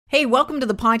Hey, welcome to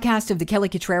the podcast of the Kelly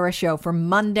Cutrara Show for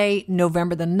Monday,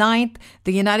 November the 9th.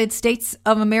 The United States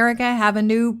of America have a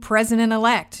new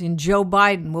president-elect in Joe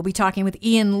Biden. We'll be talking with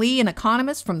Ian Lee, an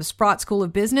economist from the Sprott School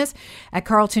of Business at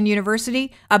Carleton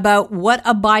University, about what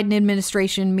a Biden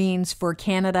administration means for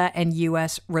Canada and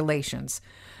U.S. relations.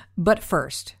 But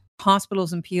first,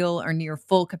 hospitals in Peel are near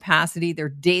full capacity. Their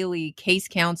daily case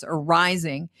counts are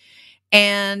rising.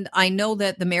 And I know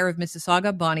that the mayor of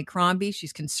Mississauga, Bonnie Crombie,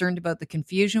 she's concerned about the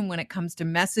confusion when it comes to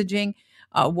messaging.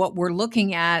 What we're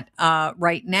looking at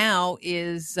right now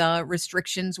is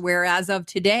restrictions where, as of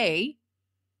today,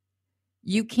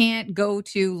 you can't go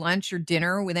to lunch or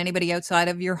dinner with anybody outside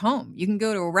of your home. You can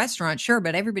go to a restaurant, sure,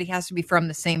 but everybody has to be from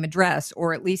the same address,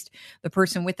 or at least the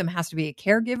person with them has to be a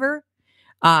caregiver.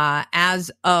 As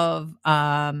of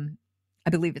I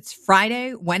believe it's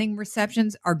Friday, wedding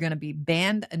receptions are going to be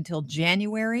banned until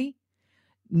January.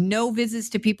 No visits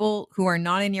to people who are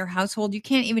not in your household. You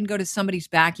can't even go to somebody's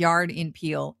backyard in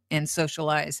Peel and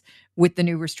socialize with the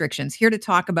new restrictions. Here to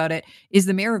talk about it is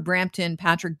the mayor of Brampton,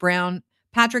 Patrick Brown.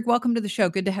 Patrick, welcome to the show.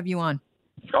 Good to have you on.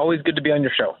 Always good to be on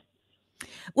your show.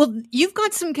 Well, you've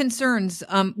got some concerns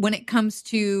when it comes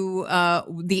to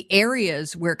the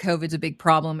areas where COVID's a big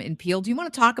problem in Peel. Do you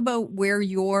want to talk about where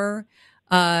your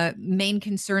main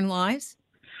concern lies?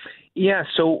 Yeah,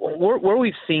 so where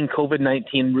we've seen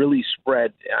COVID-19 really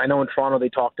spread, I know in Toronto they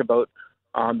talked about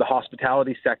the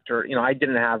hospitality sector. You know, I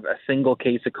didn't have a single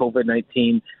case of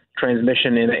COVID-19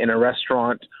 transmission in a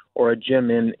restaurant or a gym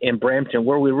in Brampton.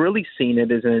 Where we're really seeing it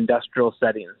is in industrial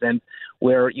settings, and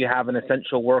where you have an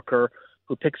essential worker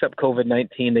who picks up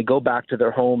COVID-19, they go back to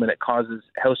their home and it causes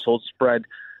household spread.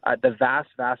 The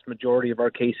vast majority of our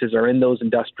cases are in those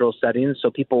industrial settings. So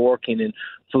people working in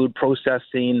food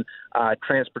processing,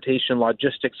 transportation,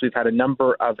 logistics. We've had a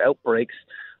number of outbreaks.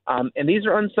 And these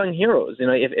are unsung heroes. You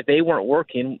know, if they weren't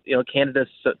working, you know, Canada's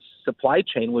supply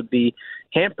chain would be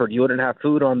hampered. You wouldn't have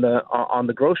food on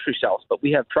the grocery shelves. But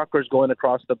we have truckers going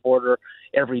across the border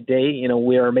every day. You know,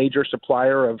 we are a major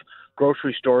supplier of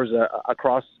grocery stores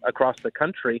across the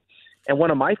country. And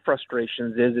one of my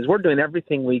frustrations is we're doing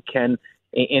everything we can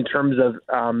in terms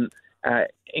of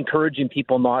encouraging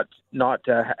people not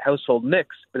household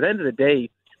mix. But at the end of the day,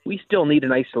 we still need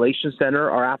an isolation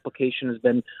center. Our application has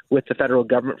been with the federal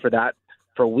government for that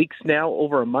for weeks now,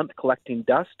 over a month, collecting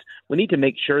dust. We need to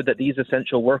make sure that these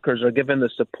essential workers are given the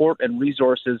support and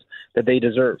resources that they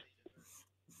deserve.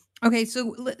 Okay,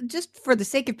 so just for the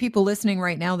sake of people listening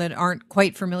right now that aren't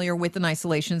quite familiar with an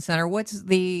isolation center, what's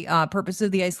the purpose of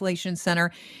the isolation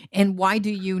center, and why do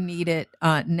you need it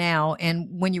now? And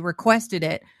when you requested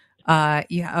it,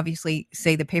 you obviously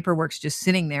say the paperwork's just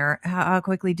sitting there. How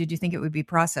quickly did you think it would be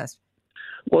processed?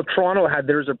 Well, Toronto had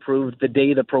theirs approved the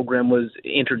day the program was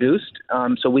introduced,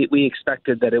 so we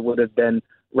expected that it would have been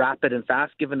rapid and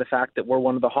fast, given the fact that we're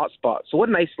one of the hot spots. So what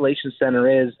an isolation center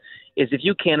is if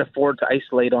you can't afford to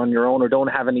isolate on your own or don't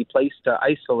have any place to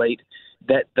isolate,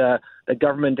 that the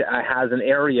government has an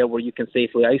area where you can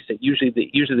safely isolate. Usually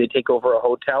they take over a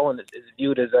hotel and it's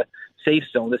viewed as a safe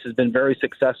zone. This has been very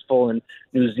successful in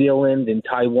New Zealand, in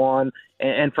Taiwan,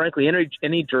 and frankly,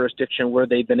 any jurisdiction where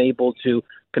they've been able to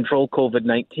control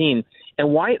COVID-19. And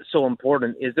why it's so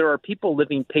important is there are people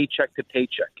living paycheck to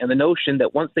paycheck, and the notion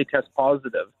that once they test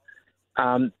positive,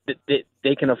 that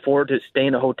they can afford to stay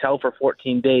in a hotel for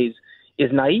 14 days is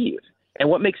naive. And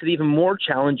what makes it even more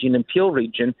challenging in Peel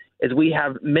region is we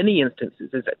have many instances.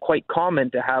 It's quite common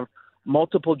to have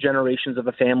multiple generations of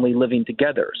a family living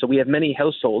together. So we have many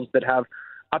households that have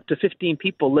up to 15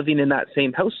 people living in that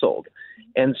same household.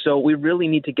 And so we really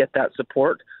need to get that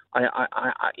support.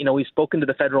 We've spoken to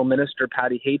the federal minister,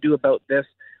 Patty Haydu, about this.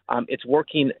 It's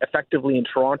working effectively in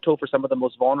Toronto for some of the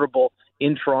most vulnerable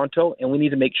in Toronto, and we need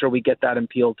to make sure we get that in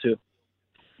Peel too.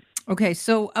 Okay,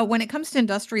 so when it comes to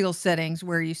industrial settings,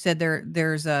 where you said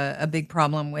there's a big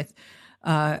problem with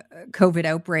COVID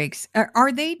outbreaks,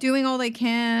 are they doing all they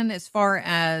can as far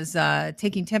as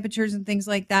taking temperatures and things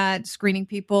like that, screening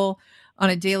people on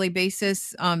a daily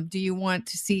basis? Do you want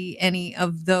to see any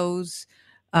of those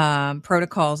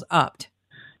protocols upped?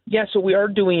 Yeah, so we are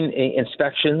doing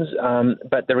inspections,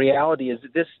 but the reality is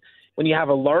that when you have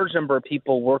a large number of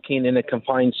people working in a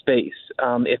confined space,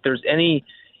 if there's any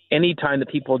time that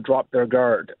people drop their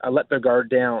guard, let their guard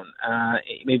down,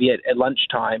 maybe at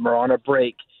lunchtime or on a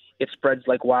break, it spreads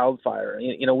like wildfire.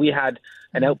 You know, we had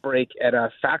an outbreak at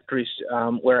a factory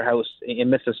warehouse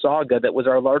in Mississauga that was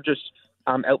our largest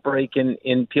outbreak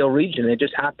in Peel region. It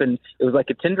just happened. It was like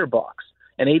a tinderbox.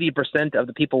 And 80% of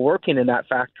the people working in that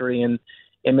factory in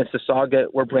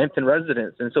Mississauga were Brampton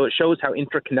residents. And so it shows how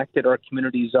interconnected our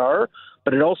communities are,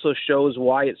 but it also shows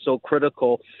why it's so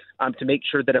critical to make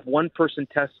sure that if one person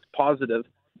tests positive,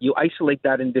 you isolate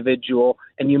that individual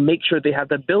and you make sure they have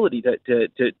the ability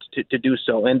to do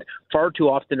so. And far too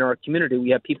often in our community,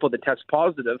 we have people that test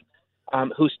positive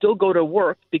who still go to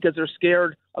work because they're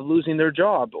scared of losing their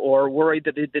job or worried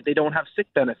that they don't have sick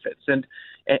benefits. And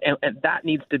that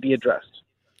needs to be addressed.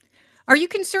 Are you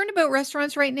concerned about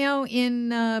restaurants right now in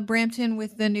Brampton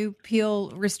with the new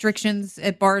Peel restrictions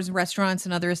at bars, restaurants,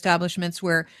 and other establishments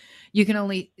where you can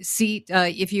only seat,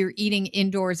 if you're eating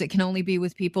indoors, it can only be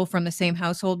with people from the same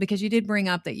household? Because you did bring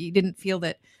up that you didn't feel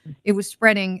that it was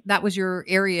spreading. That was your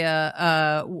area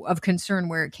of concern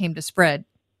where it came to spread.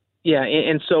 Yeah,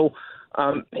 and so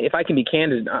if I can be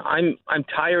candid, I'm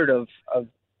tired of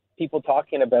people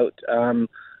talking about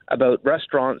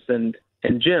restaurants and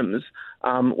gyms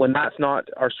when that's not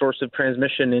our source of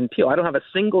transmission in Peel. I don't have a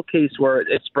single case where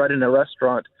it's spread in a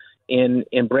restaurant in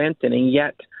Brampton, and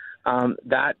yet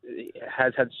that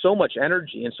has had so much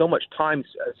energy and so much time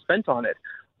spent on it.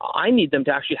 I need them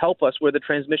to actually help us where the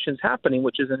transmission is happening,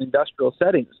 which is in industrial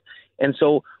settings. And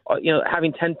so,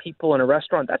 having 10 people in a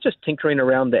restaurant, that's just tinkering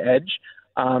around the edge.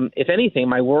 If anything,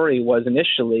 my worry was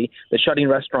initially that shutting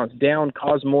restaurants down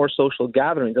caused more social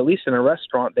gatherings. At least in a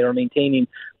restaurant, they were maintaining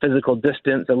physical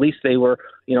distance. At least they were,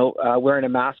 wearing a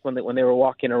mask when they were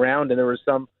walking around, and there were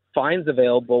some fines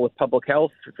available with public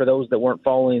health for those that weren't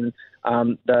following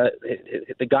the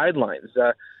guidelines.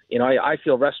 I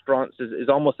feel restaurants is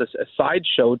almost a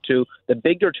sideshow to the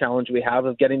bigger challenge we have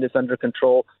of getting this under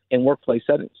control in workplace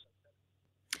settings.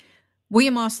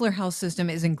 William Osler Health System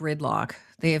is in gridlock.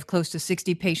 They have close to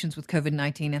 60 patients with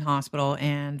COVID-19 in hospital,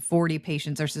 and 40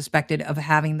 patients are suspected of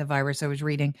having the virus, I was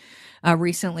reading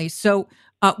recently. So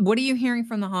what are you hearing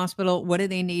from the hospital? What do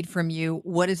they need from you?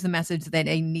 What is the message that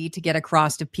they need to get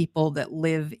across to people that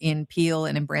live in Peel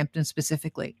and in Brampton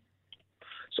specifically?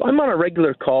 So I'm on a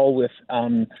regular call with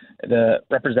the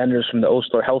representatives from the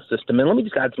Osler Health System, and let me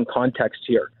just add some context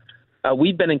here.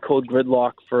 We've been in code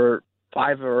gridlock for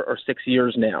 5 or 6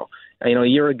 years now. A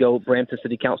year ago, Brampton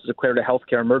City Council declared a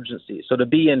healthcare emergency. So to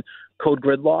be in code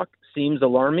gridlock seems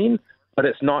alarming, but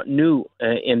it's not new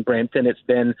in Brampton. It's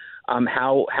been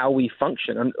how we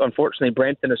function. Unfortunately,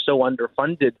 Brampton is so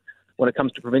underfunded when it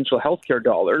comes to provincial healthcare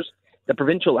dollars. The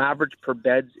provincial average per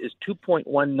beds is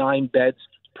 2.19 beds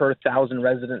per 1,000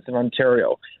 residents in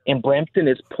Ontario. In Brampton,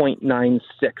 it's 0.96.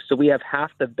 So we have half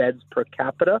the beds per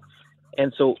capita.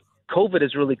 And so COVID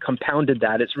has really compounded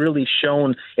that. It's really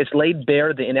it's laid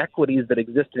bare the inequities that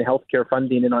exist in healthcare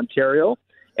funding in Ontario,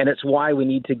 and it's why we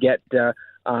need to get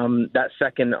that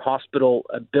second hospital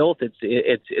built.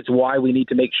 It's why we need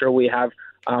to make sure we have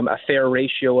a fair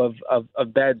ratio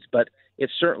of beds. But it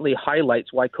certainly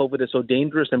highlights why COVID is so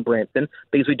dangerous in Brampton,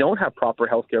 because we don't have proper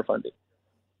healthcare funding.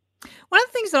 One of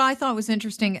the things that I thought was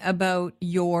interesting about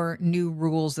your new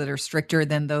rules that are stricter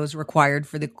than those required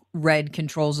for the red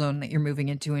control zone that you're moving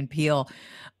into in Peel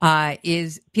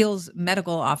is Peel's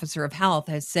medical officer of health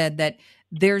has said that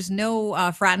there's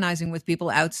no fraternizing with people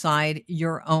outside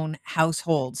your own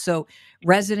household. So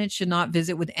residents should not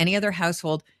visit with any other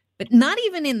household, but not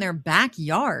even in their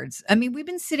backyards. I mean, we've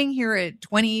been sitting here at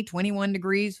 20, 21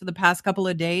 degrees for the past couple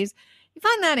of days. You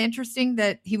find that interesting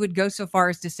that he would go so far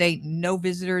as to say no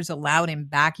visitors allowed in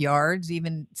backyards,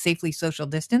 even safely social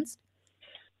distanced?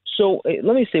 So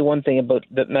let me say one thing about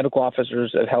the medical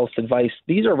officers of health advice.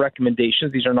 These are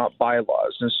recommendations. These are not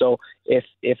bylaws. And so if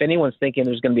anyone's thinking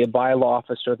there's going to be a bylaw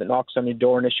officer that knocks on your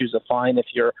door and issues a fine if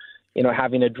you're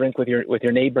having a drink with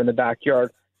your neighbor in the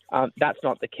backyard, that's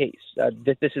not the case.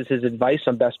 This is his advice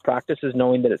on best practices,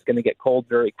 knowing that it's going to get cold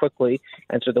very quickly.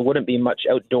 And so there wouldn't be much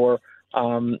outdoor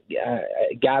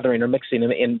gathering or mixing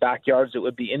in backyards. It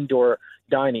would be indoor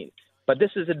dining. But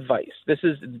this is advice. This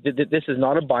is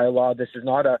not a bylaw. This is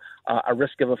not a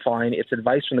risk of a fine. It's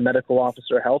advice from the medical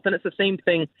officer of health, and it's the same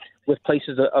thing with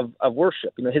places of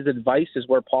worship. His advice is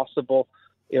where possible,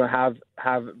 have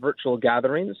virtual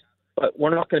gatherings. But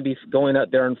we're not going to be going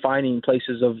out there and finding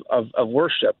places of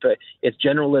worship. It's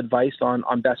general advice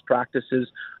on best practices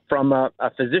from a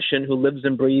physician who lives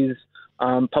and breathes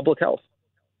public health.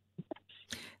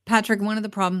 Patrick, one of the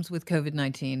problems with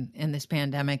COVID-19 and this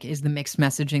pandemic is the mixed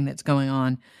messaging that's going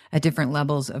on at different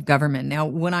levels of government. Now,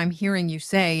 what I'm hearing you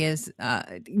say is,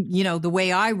 the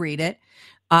way I read it,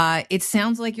 it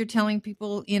sounds like you're telling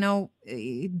people,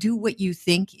 do what you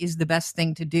think is the best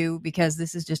thing to do, because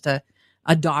this is just a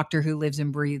doctor who lives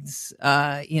and breathes,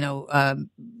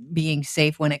 being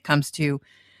safe when it comes to,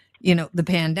 the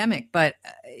pandemic. But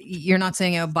you're not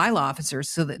saying bylaw officers.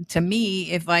 So that, to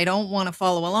me, if I don't want to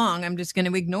follow along, I'm just going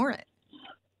to ignore it.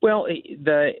 Well,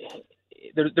 the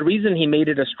reason he made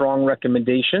it a strong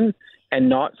recommendation and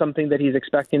not something that he's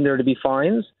expecting there to be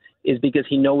fines is because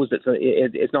he knows that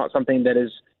it's not something that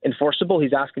is enforceable.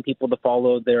 He's asking people to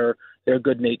follow their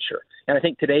good nature. And I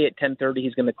think today at 10:30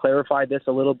 he's going to clarify this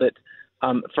a little bit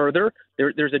further.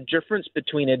 There's a difference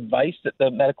between advice that the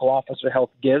medical officer of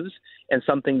health gives and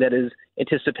something that is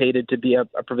anticipated to be a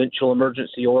provincial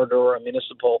emergency order or a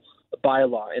municipal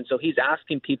bylaw. And so he's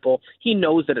asking people, he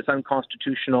knows that it's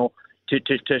unconstitutional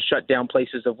to shut down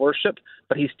places of worship,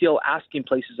 but he's still asking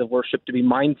places of worship to be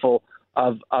mindful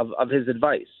of his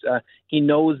advice. He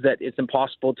knows that it's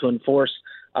impossible to enforce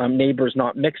neighbors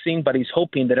not mixing, but he's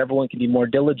hoping that everyone can be more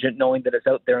diligent, knowing that it's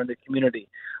out there in the community.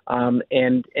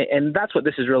 And that's what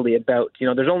this is really about. You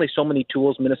know, there's only so many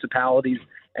tools municipalities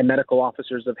and medical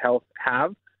officers of health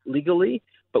have legally,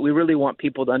 but we really want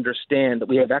people to understand that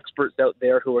we have experts out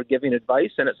there who are giving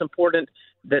advice, and it's important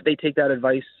that they take that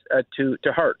advice to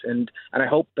heart. And I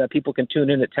hope that people can tune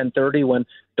in at 10:30 when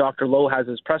Dr. Loh has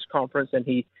his press conference and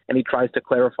he tries to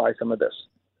clarify some of this.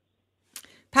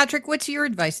 Patrick, what's your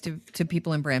advice to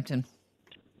people in Brampton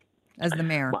as the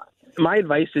mayor? My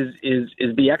advice is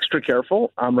be extra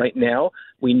careful right now.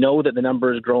 We know that the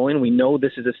number is growing. We know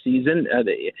this is a season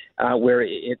where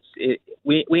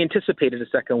we anticipated a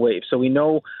second wave. So we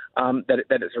know that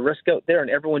it's a risk out there, and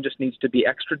everyone just needs to be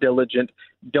extra diligent.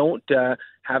 Don't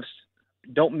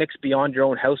mix beyond your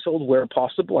own household where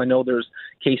possible. I know there's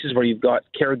cases where you've got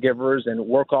caregivers and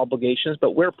work obligations,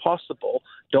 but where possible,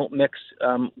 don't mix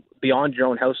beyond your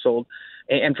own household.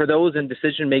 And for those in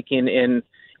decision making in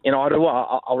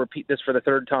Ottawa, I'll repeat this for the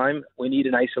third time, we need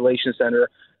an isolation center.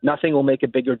 Nothing will make a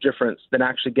bigger difference than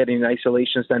actually getting an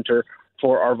isolation center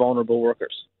for our vulnerable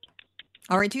workers.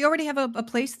 All right. Do you already have a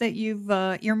place that you've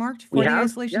earmarked for the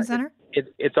isolation center?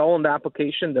 It's all in the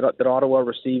application that Ottawa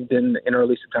received in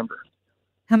early September.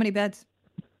 How many beds?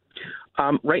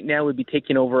 Right now, we'd be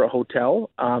taking over a hotel,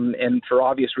 and for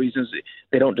obvious reasons,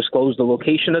 they don't disclose the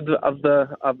location of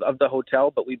the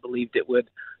hotel. But we believed it would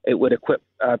equip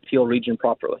Peel Region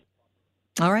properly.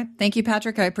 All right, thank you,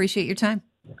 Patrick. I appreciate your time.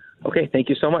 Okay, thank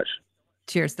you so much.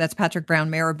 Cheers. That's Patrick Brown,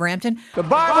 Mayor of Brampton. The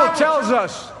Bible tells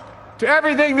us, to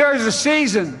everything there is a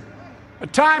season, a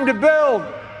time to build,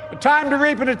 a time to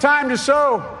reap, and a time to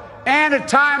sow, and a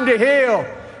time to heal.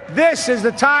 This is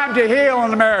the time to heal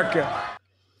in America.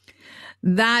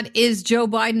 That is Joe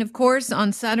Biden, of course,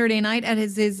 on Saturday night at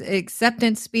his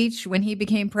acceptance speech when he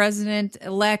became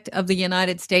president-elect of the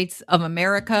United States of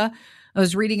America. I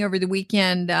was reading over the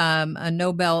weekend, a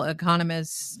Nobel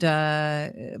economist,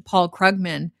 Paul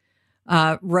Krugman,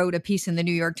 wrote a piece in the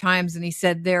New York Times, and he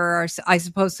said there are, I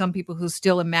suppose, some people who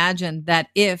still imagine that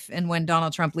if and when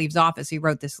Donald Trump leaves office, he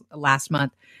wrote this last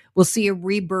month, we'll see a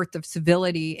rebirth of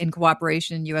civility and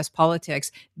cooperation in U.S.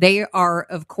 politics. They are,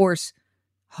 of course,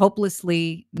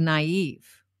 hopelessly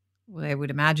naive. Well, I would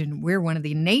imagine we're one of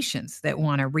the nations that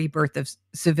want a rebirth of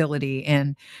civility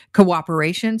and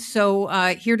cooperation. So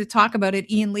here to talk about it,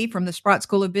 Ian Lee from the Sprott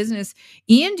School of Business.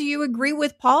 Ian, do you agree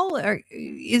with Paul? Or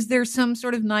is there some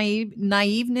sort of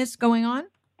naiveness going on?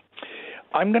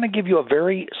 I'm going to give you a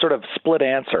very sort of split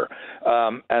answer,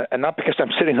 and not because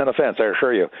I'm sitting on the fence, I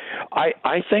assure you.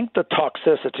 I think the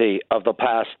toxicity of the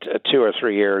past 2 or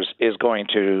 3 years is going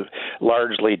to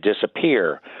largely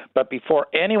disappear. But before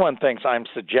anyone thinks I'm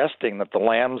suggesting that the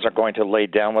lambs are going to lay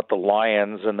down with the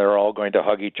lions and they're all going to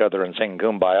hug each other and sing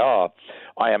Kumbaya,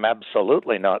 I am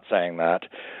absolutely not saying that,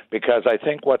 because I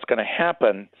think what's going to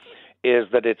happen is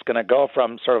that it's going to go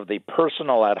from sort of the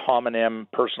personal ad hominem,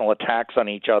 personal attacks on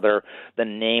each other, the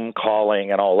name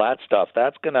calling and all that stuff.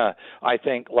 That's going to, I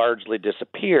think, largely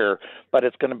disappear, but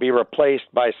it's going to be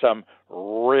replaced by some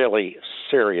really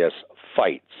serious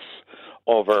fights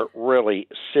over really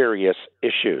serious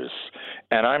issues.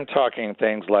 And I'm talking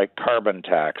things like carbon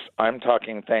tax. I'm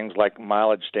talking things like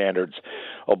mileage standards.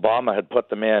 Obama had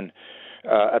put them in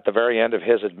at the very end of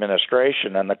his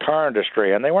administration, and the car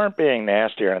industry, and they weren't being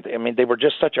nastier. I mean, they were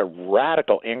just such a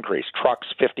radical increase. Trucks,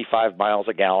 55 miles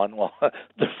a gallon. Well,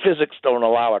 the physics don't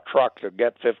allow a truck to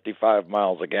get 55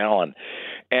 miles a gallon.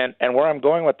 And where I'm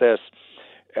going with this,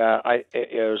 I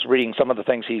was reading some of the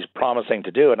things he's promising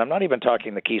to do, and I'm not even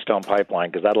talking the Keystone Pipeline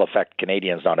because that'll affect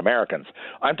Canadians, not Americans.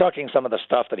 I'm talking some of the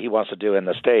stuff that he wants to do in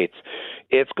the States.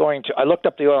 It's going to – I looked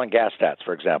up the oil and gas stats,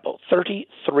 for example.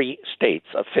 33 states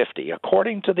of 50,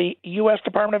 according to the U.S.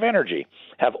 Department of Energy,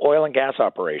 have oil and gas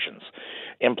operations.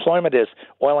 Employment is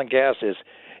 – oil and gas is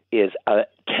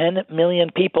 10 million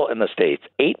people in the States,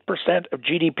 8% of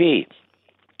GDP.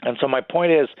 And so my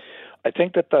point is, I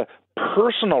think that the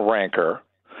personal rancor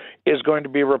 – is going to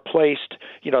be replaced,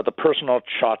 the personal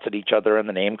shots at each other and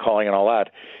the name calling and all that,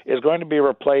 is going to be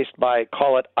replaced by,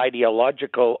 call it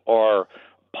ideological or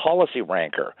policy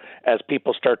rancor, as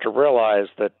people start to realize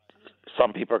that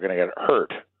some people are going to get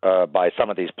hurt by some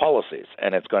of these policies,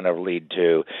 and it's going to lead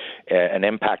to an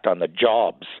impact on the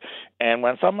jobs. And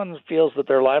when someone feels that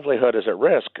their livelihood is at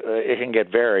risk, it can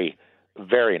get very,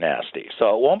 very nasty.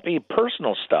 So it won't be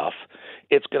personal stuff.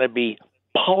 It's going to be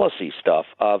policy stuff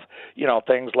of,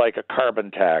 things like a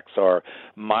carbon tax or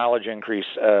mileage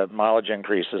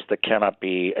increases that cannot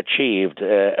be achieved,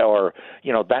 or,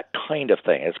 that kind of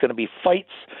thing. It's going to be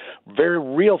fights, very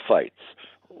real fights,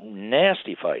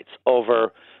 nasty fights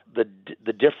over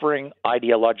the differing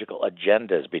ideological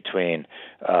agendas between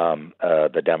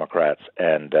the Democrats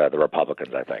and the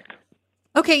Republicans, I think.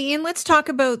 Okay, Ian, let's talk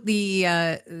about the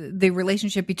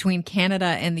relationship between Canada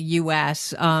and the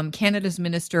U.S. Canada's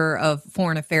Minister of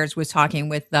Foreign Affairs was talking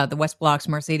with the West Bloc's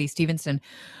Mercedes Stephenson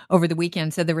over the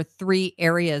weekend, said there were 3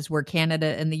 areas where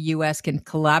Canada and the U.S. can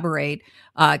collaborate: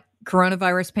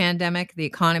 coronavirus pandemic, the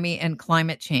economy, and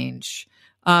climate change.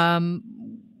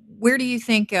 Where do you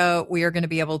think we are going to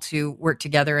be able to work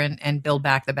together and build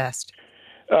back the best?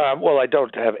 Well, I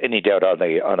don't have any doubt on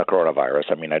the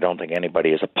coronavirus. I mean, I don't think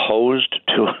anybody is opposed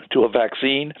to a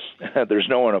vaccine. There's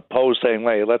no one opposed saying,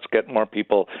 "Hey, let's get more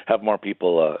people, have more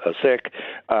people sick."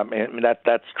 And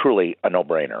that's truly a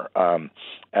no-brainer.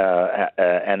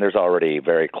 And there's already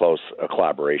very close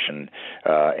collaboration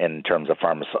in terms of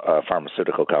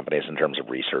pharmaceutical companies, in terms of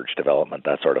research, development,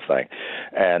 that sort of thing,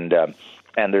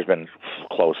 and there's been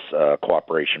close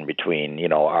cooperation between,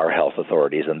 our health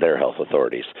authorities and their health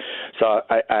authorities. So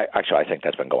I think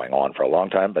that's been going on for a long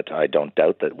time, but I don't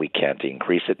doubt that we can't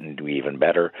increase it and do even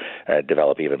better,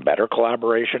 develop even better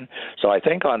collaboration. So I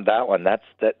think on that one, that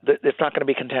it's not going to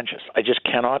be contentious. I just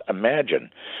cannot imagine.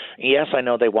 Yes, I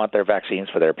know they want their vaccines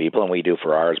for their people, and we do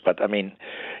for ours, but I mean,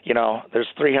 there's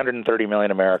 330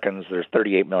 million Americans, there's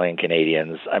 38 million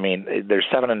Canadians. I mean, there's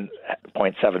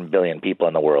 7.7 billion people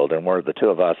in the world, and we're the two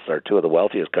of us are two of the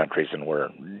wealthiest countries, and we're,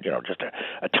 just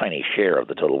a tiny share of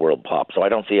the total world pop. So I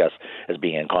don't see us as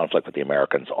being in conflict with the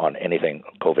Americans on anything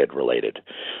COVID related.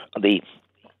 The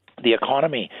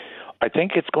economy, I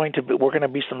think we're going to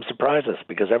be some surprises,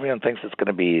 because everyone thinks it's going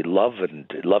to be love and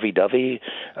lovey-dovey,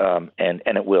 and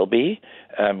it will be.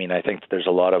 I mean, I think there's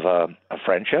a lot of a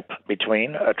friendship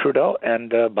between Trudeau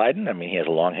and Biden. I mean, he has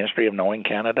a long history of knowing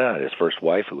Canada. His first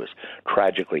wife, who was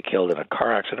tragically killed in a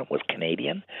car accident, was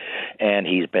Canadian, and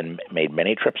he's made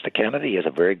many trips to Canada. He has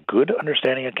a very good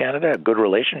understanding of Canada, a good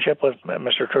relationship with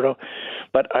Mr. Trudeau.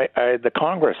 But the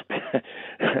Congress,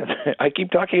 I keep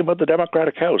talking about the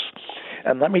Democratic House,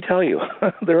 and let me tell you,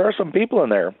 there are some people in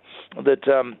there that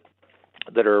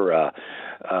are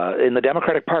in the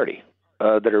Democratic Party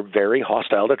that are very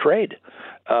hostile to trade.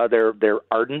 They're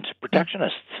ardent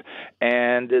protectionists,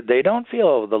 and they don't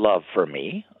feel the love for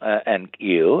me and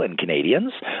you and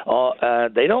Canadians.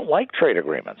 They don't like trade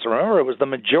agreements. Remember, it was the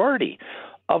majority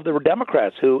of the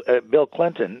Democrats who, Bill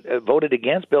Clinton, voted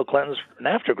against Bill Clinton's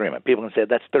NAFTA agreement. People can say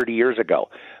that's 30 years ago.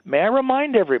 May I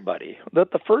remind everybody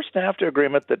that the first NAFTA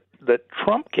agreement that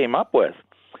Trump came up with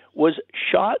was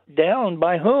shot down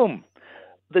by whom?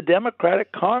 The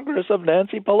Democratic Congress of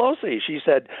Nancy Pelosi. She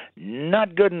said,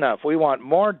 not good enough. We want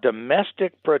more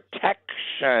domestic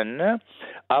protection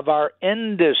of our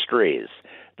industries.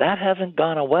 That hasn't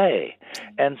gone away.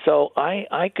 And so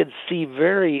I could see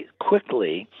very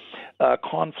quickly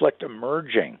conflict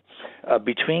emerging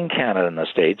between Canada and the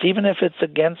States, even if it's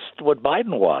against what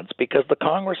Biden wants, because the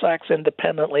Congress acts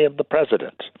independently of the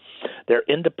president. They're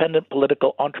independent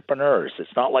political entrepreneurs.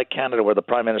 It's not like Canada, where the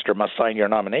prime minister must sign your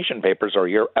nomination papers or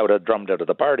you're drummed out of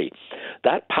the party.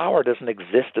 That power doesn't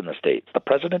exist in the States. The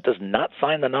president does not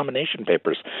sign the nomination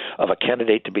papers of a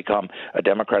candidate to become a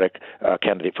Democratic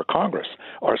candidate for Congress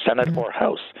or Senate or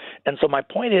House. And so my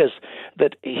point is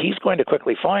that he's going to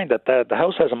quickly find that the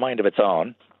House has a mind of its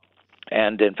own.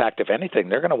 And in fact, if anything,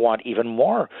 they're going to want even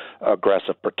more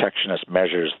aggressive protectionist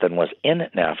measures than was in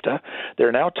NAFTA.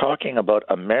 They're now talking about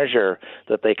a measure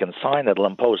that they can sign that will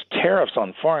impose tariffs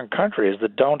on foreign countries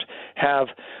that don't have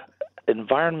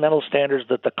environmental standards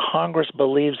that the Congress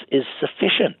believes is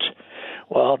sufficient.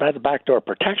 Well, that's backdoor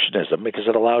protectionism, because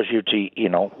it allows you to,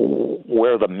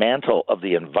 wear the mantle of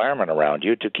the environment around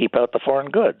you to keep out the foreign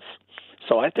goods.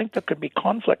 So I think there could be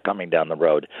conflict coming down the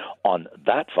road on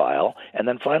that file. And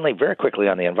then finally, very quickly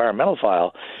on the environmental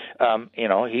file,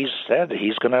 he's said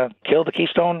he's going to kill the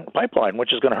Keystone Pipeline,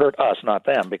 which is going to hurt us, not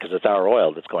them, because it's our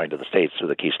oil that's going to the States through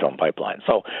the Keystone Pipeline.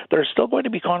 So there's still going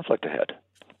to be conflict ahead.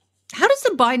 How does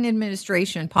the Biden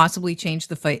administration possibly change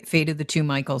the fate of the 2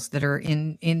 Michaels that are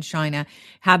in China,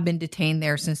 have been detained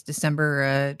there since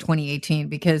December 2018?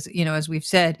 Because, as we've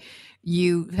said,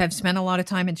 you have spent a lot of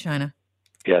time in China.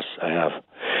 Yes, I have.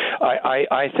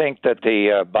 I think that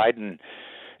the Biden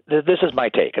this is my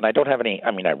take, and I don't have any.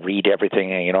 I mean, I read everything,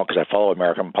 because I follow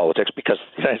American politics because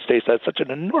the United States has such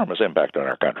an enormous impact on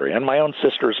our country. And my own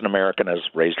sister is an American, has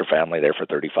raised her family there for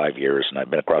 35 years, and I've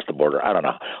been across the border, I don't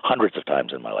know, hundreds of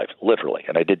times in my life, literally.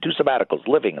 And I did 2 sabbaticals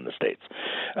living in the States,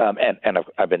 and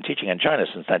I've been teaching in China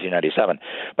since 1997.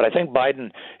 But I think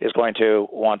Biden is going to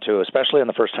want to, especially in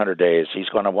the first 100 days, he's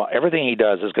going to want everything he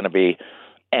does is going to be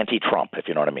anti-Trump, if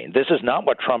you know what I mean. This is not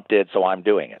what Trump did, so I'm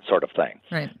doing it, sort of thing.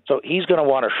 Right. So he's going to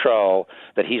want to show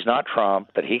that he's not Trump,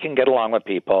 that he can get along with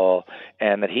people,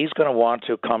 and that he's going to want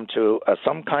to come to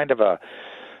some kind of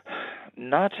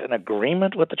not an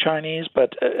agreement with the Chinese,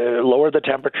 but lower the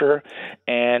temperature,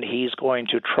 and he's going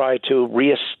to try to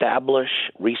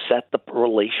reset the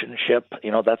relationship,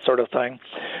 that sort of thing.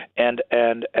 And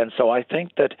so I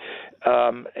think that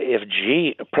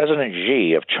if President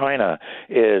Xi of China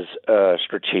is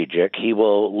strategic, he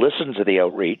will listen to the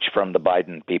outreach from the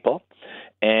Biden people,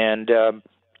 and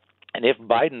if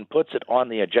Biden puts it on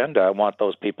the agenda, I want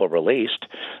those people released,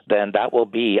 then that will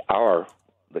be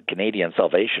the Canadian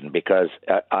salvation, because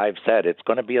I've said it's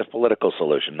going to be a political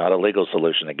solution, not a legal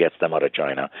solution that gets them out of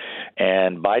China.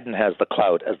 And Biden has the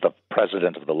clout as the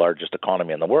president of the largest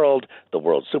economy in the world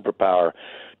world superpower.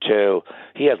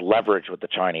 He has leverage with the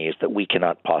Chinese that we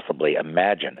cannot possibly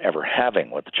imagine ever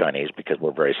having with the Chinese because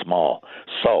we're very small.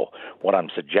 So what I'm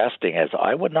suggesting is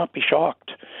I would not be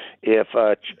shocked if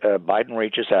Biden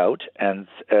reaches out and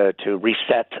to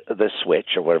reset the switch,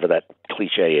 or whatever that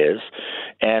cliche is,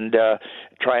 and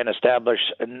try and establish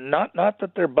not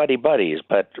that they're buddies,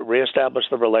 but reestablish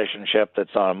the relationship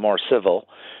that's more civil.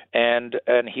 And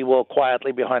he will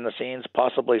quietly behind the scenes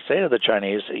possibly say to the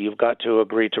Chinese, you've got to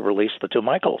agree to release the 2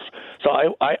 Michaels. So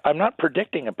I'm not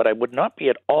predicting it, but I would not be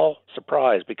at all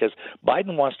surprised, because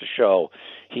Biden wants to show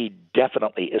he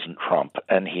definitely isn't Trump,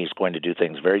 and he's going to do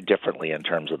things very differently in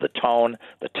terms of the tone,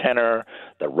 the tenor,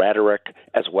 the rhetoric,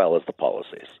 as well as the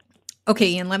policies.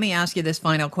 Okay, Ian, let me ask you this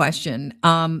final question.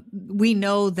 We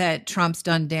know that Trump's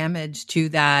done damage to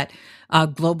that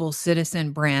global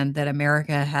citizen brand that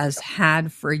America has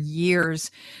had for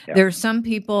years. Yeah. There are some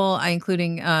people,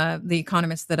 including the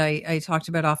economists that I talked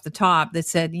about off the top, that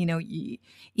said,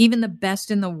 even the best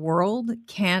in the world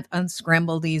can't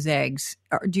unscramble these eggs.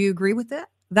 Do you agree with that?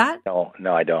 No,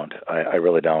 I don't. I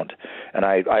really don't. And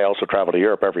I also travel to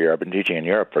Europe every year. I've been teaching in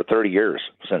Europe for 30 years,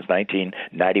 since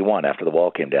 1991, after the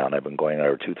wall came down. I've been going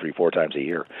there 2, 3, 4 times a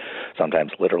year,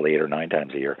 sometimes literally 8 or 9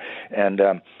 times a year. And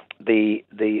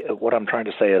what I'm trying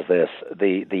to say is this: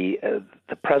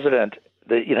 the president,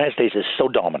 the United States is so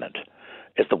dominant.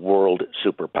 It's the world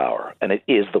superpower, and it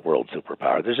is the world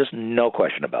superpower. There's just no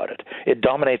question about it. It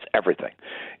dominates everything.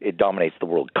 It dominates the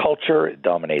world culture. It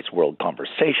dominates world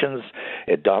conversations.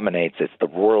 It's the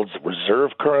world's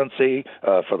reserve currency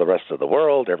for the rest of the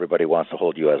world. Everybody wants to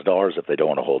hold U.S. dollars if they don't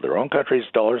want to hold their own country's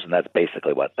dollars, and that's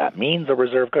basically what that means, a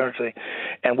reserve currency.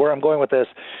 And where I'm going with this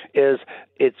is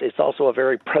it's also a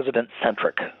very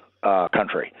president-centric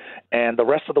country, and the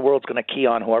rest of the world's going to key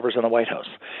on whoever's in the White House.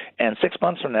 And 6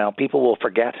 months from now, people will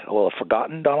have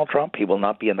forgotten Donald Trump. He will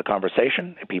not be in the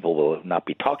conversation. People will not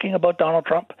be talking about Donald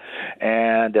Trump,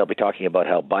 and they'll be talking about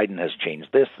how Biden has changed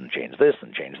this and changed this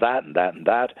and changed that and that and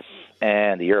that.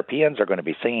 And the Europeans are going to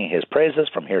be singing his praises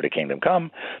from here to kingdom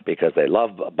come, because they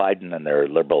love Biden and their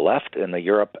liberal left in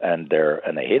Europe, and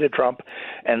they hated Trump.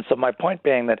 And so my point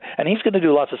being that, and he's going to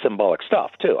do lots of symbolic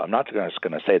stuff too. I'm not just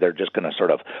going to say they're just going to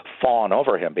sort of fawn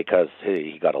over him because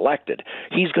he got elected.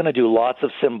 He's going to do lots of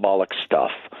symbolic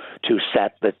stuff to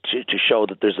show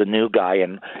that there's a new guy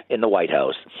in the White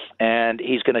House, and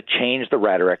he's going to change the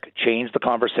rhetoric, change the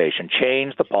conversation,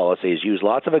 change the policies, use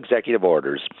lots of executive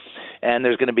orders, and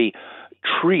there's going to be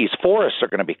forests are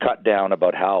going to be cut down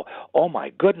about how, oh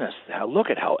my goodness, look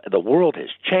at how the world has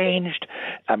changed.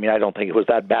 I mean, I don't think it was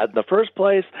that bad in the first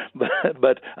place,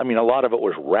 but I mean, a lot of it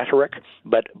was rhetoric.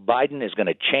 But Biden is going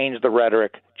to change the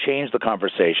rhetoric, change the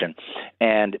conversation,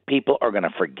 and people are going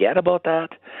to forget about that,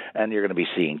 and you're going to be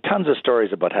seeing tons of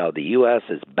stories about how the U.S.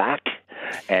 is back.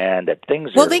 And that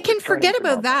things well, they can forget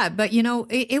about that. But,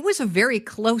 it was a very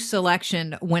close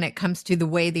election when it comes to the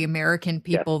way the American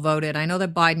people voted. I know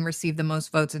that Biden received the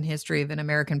most votes in history of an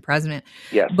American president.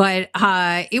 Yes. But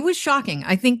it was shocking.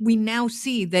 I think we now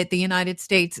see that the United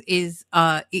States is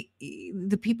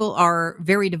the people are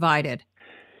very divided.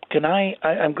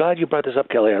 I'm glad you brought this up,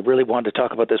 Kelly. I really wanted to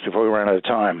talk about this before we ran out of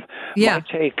time. Yeah.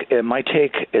 My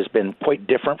take has been quite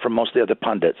different from most of the other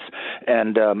pundits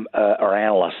and or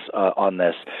analysts on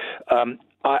this.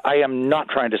 I am not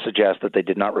trying to suggest that they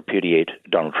did not repudiate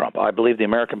Donald Trump. I believe the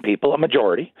American people, a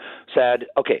majority, said,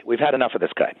 okay, we've had enough of this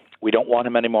guy. We don't want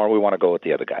him anymore. We want to go with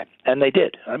the other guy. And they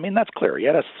did. I mean, that's clear. He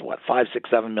had 5, 6,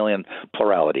 7 million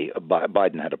plurality.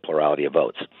 Biden had a plurality of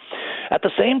votes. At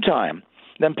the same time,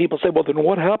 then people say, well, then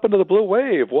what happened to the blue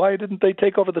wave? Why didn't they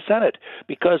take over the Senate?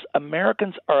 Because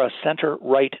Americans are a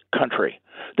center-right country.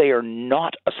 They are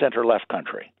not a center-left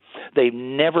country. They've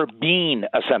never been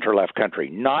a center-left country.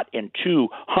 Not in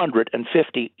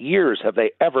 250 years have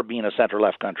they ever been a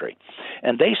center-left country.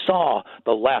 And they saw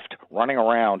the left running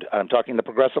around. I'm talking the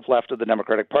progressive left of the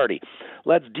Democratic Party.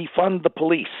 Let's defund the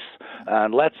police.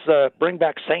 And let's bring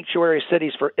back sanctuary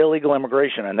cities for illegal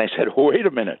immigration. And they said, wait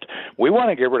a minute. We want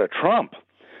to get rid of Trump.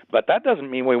 But that doesn't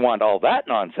mean we want all that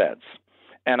nonsense.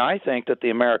 And I think that the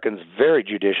Americans very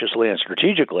judiciously and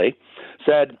strategically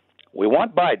said, we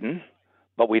want Biden,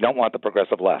 but we don't want the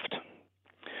progressive left.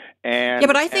 And, yeah,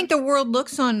 but I think the world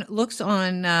looks on,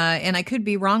 and I could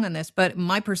be wrong on this, but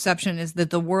my perception is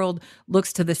that the world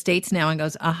looks to the states now and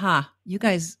goes, aha, you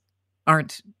guys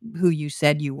aren't who you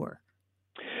said you were.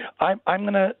 I'm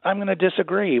gonna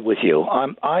disagree with you.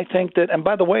 I think that, and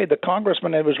by the way, the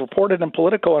congressman, it was reported in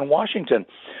Politico in Washington,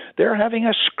 they're having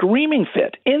a screaming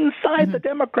fit inside the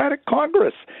Democratic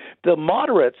Congress. The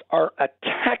moderates are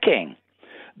attacking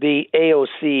the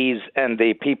AOCs and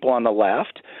the people on the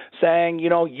left, saying, you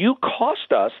know, you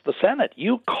cost us the Senate.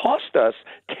 You cost us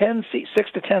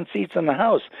 6 to 10 seats in the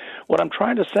House. What I'm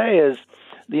trying to say is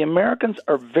the Americans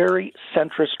are very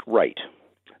centrist right.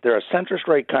 They're a centrist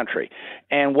right country.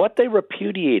 And what they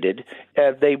repudiated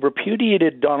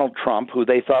Donald Trump, who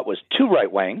they thought was too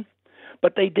right-wing,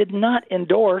 but they did not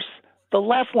endorse the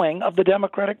left wing of the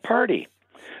Democratic Party.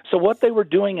 So what they were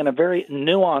doing in a very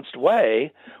nuanced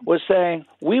way was saying,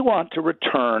 we want to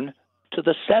return to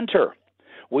the center.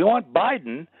 We want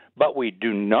Biden, but we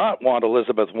do not want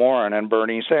Elizabeth Warren and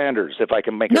Bernie Sanders, if I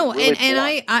can make it really and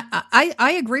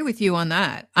I agree with you on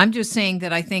that. I'm just saying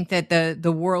that I think that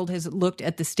the world has looked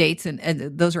at the states, and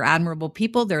those are admirable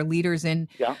people. They're leaders in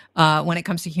when it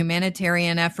comes to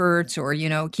humanitarian efforts, or, you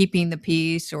know, keeping the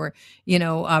peace, or, you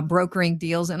know, brokering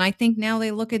deals. And I think now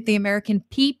they look at the American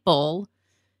people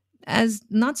as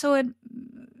not so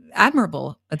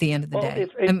admirable at the end of the day.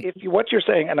 If what you're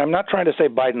saying, and I'm not trying to say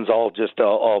Biden's all just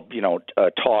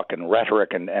talk and rhetoric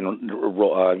and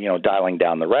dialing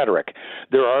down the rhetoric.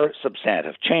 There are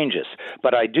substantive changes,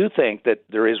 but I do think that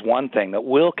there is one thing that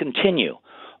will continue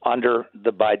under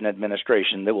the Biden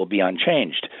administration that will be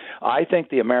unchanged. I think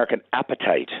the American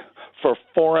appetite for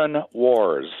foreign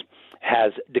wars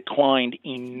has declined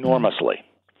enormously.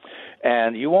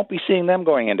 And you won't be seeing them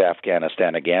going into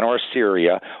Afghanistan again, or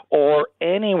Syria, or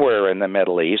anywhere in the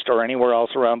Middle East, or anywhere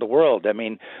else around the world. I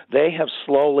mean, they have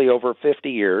slowly, over 50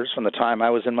 years, from the time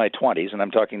I was in my 20s, and I'm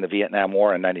talking the Vietnam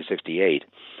War in 1968,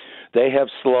 they have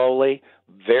slowly,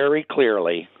 very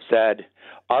clearly said,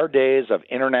 our days of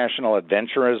international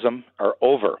adventurism are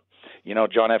over. You know,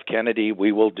 John F. Kennedy,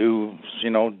 we will do,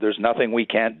 there's nothing we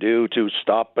can't do to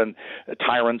stop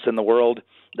tyrants in the world.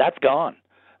 That's gone.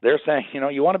 They're saying,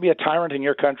 you want to be a tyrant in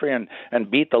your country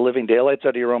and beat the living daylights out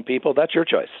of your own people? That's your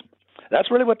choice. That's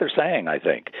really what they're saying, I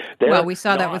think. Well, we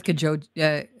saw that with Khashoggi,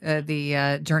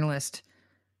 the journalist.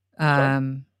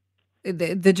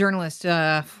 The journalist,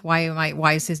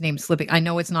 why is his name slipping? I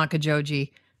know it's not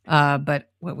Khashoggi, but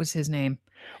what was his name?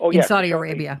 In Saudi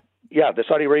Arabia. Yeah, the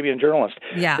Saudi Arabian journalist.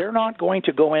 Yeah. They're not going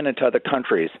to go into other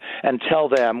countries and tell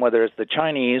them, whether it's the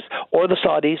Chinese or the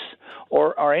Saudis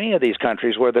or any of these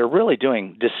countries where they're really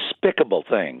doing despicable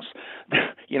things.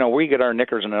 We get our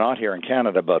knickers in a knot here in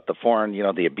Canada about the foreign,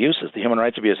 the abuses, the human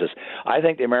rights abuses. I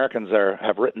think the Americans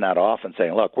have written that off and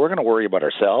saying, look, we're going to worry about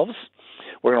ourselves.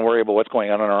 We're going to worry about what's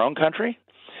going on in our own country.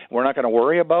 We're not going to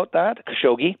worry about that,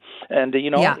 Khashoggi. And,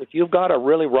 if you've got a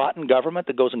really rotten government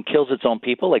that goes and kills its own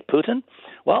people like Putin,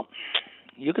 well,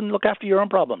 you can look after your own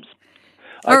problems.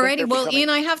 All righty. Well, Ian,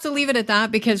 I have to leave it at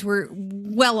that because we're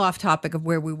well off topic of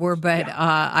where we were, but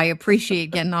I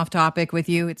appreciate getting off topic with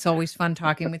you. It's always fun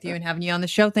talking with you and having you on the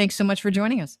show. Thanks so much for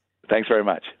joining us. Thanks very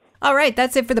much. All right.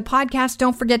 That's it for the podcast.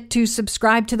 Don't forget to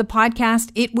subscribe to the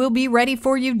podcast. It will be ready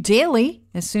for you daily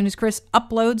as soon as Chris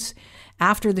uploads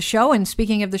after the show. And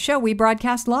speaking of the show, we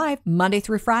broadcast live Monday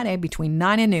through Friday between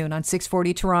 9 and noon on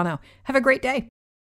 640 Toronto. Have a great day.